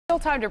Still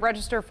time to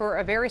register for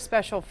a very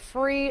special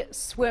free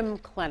swim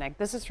clinic.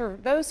 This is for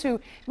those who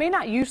may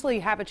not usually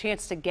have a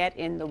chance to get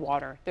in the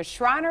water. The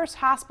Shriners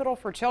Hospital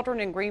for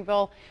Children in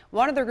Greenville,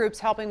 one of the groups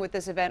helping with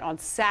this event on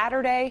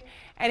Saturday.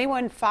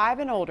 Anyone 5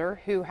 and older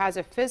who has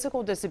a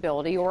physical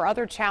disability or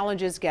other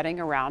challenges getting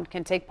around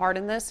can take part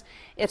in this.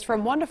 It's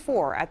from 1 to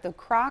 4 at the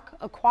Kroc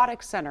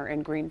Aquatic Center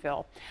in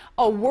Greenville.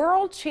 A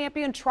world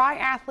champion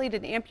triathlete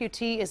and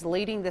amputee is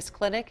leading this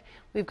clinic.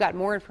 We've got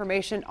more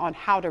information on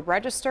how to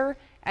register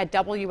at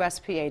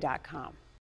WSPA.com.